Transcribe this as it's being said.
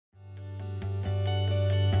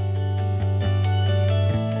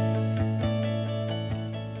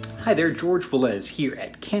Hi there, George Velez here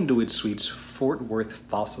at Candlewood Suites, Fort Worth,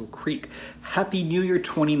 Fossil Creek. Happy New Year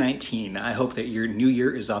 2019. I hope that your new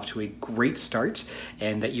year is off to a great start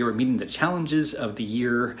and that you are meeting the challenges of the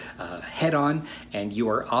year head on and you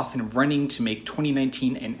are off and running to make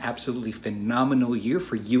 2019 an absolutely phenomenal year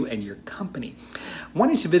for you and your company.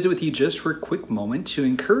 Wanted to visit with you just for a quick moment to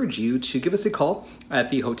encourage you to give us a call at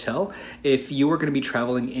the hotel if you are going to be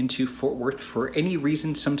traveling into Fort Worth for any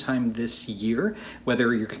reason sometime this year,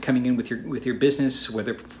 whether you're coming in with your business,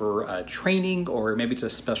 whether for training or maybe it's a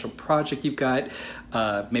special project you've got,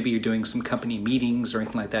 maybe you're doing some company meetings or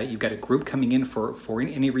anything like that. You've got a group coming in for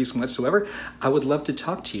any reason whatsoever. I would love to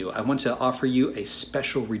talk to you. I want to offer you a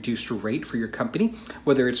special reduced rate for your company,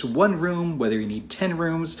 whether it's one room, whether you need 10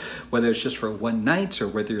 rooms, whether it's just for one night, or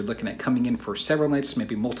whether you're looking at coming in for several nights,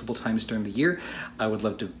 maybe multiple times during the year. I would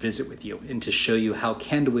love to visit with you and to show you how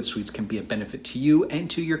Candlewood Suites can be a benefit to you and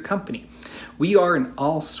to your company. We are an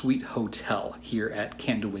all-suite hotel here at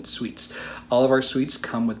Candlewood Suites. All of our suites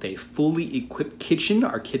come with a fully equipped kitchen.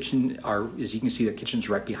 Our kitchen, as you can see, the kitchen's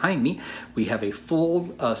right behind me. We have a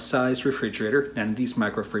full-size refrigerator. None of these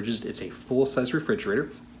micro fridges. It's a full-size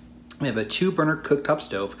refrigerator. We have a 2-burner cooktop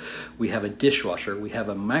stove. We have a dishwasher. We have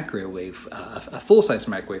a microwave, a full-size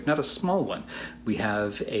microwave, not a small one. We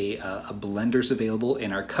have a blenders available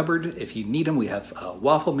in our cupboard if you need them. We have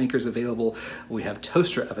waffle makers available. We have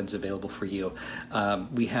toaster ovens available for you.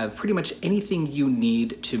 We have pretty much anything you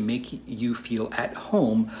need to make you feel at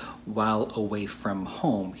home while away from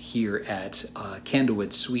home here at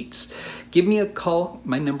Candlewood Suites. Give me a call.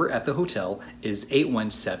 My number at the hotel is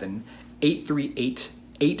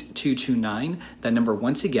 817-838-8229. That number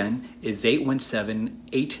once again is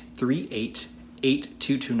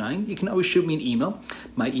 817-838-8229. You can always shoot me an email.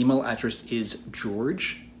 My email address is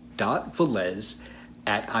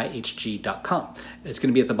george.velez@ihg.com. It's going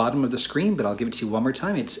to be at the bottom of the screen, but I'll give it to you one more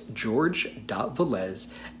time. It's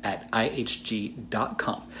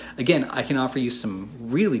george.velez@ihg.com. Again, I can offer you some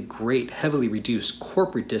really great, heavily reduced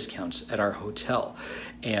corporate discounts at our hotel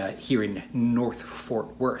here in North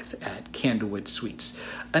Fort Worth at Candlewood Suites.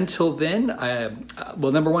 Until then,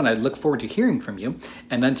 well, number one, I look forward to hearing from you.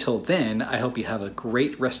 And until then, I hope you have a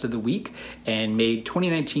great rest of the week and may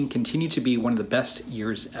 2019 continue to be one of the best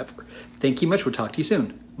years ever. Thank you much. We'll talk to you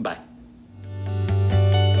soon. Bye.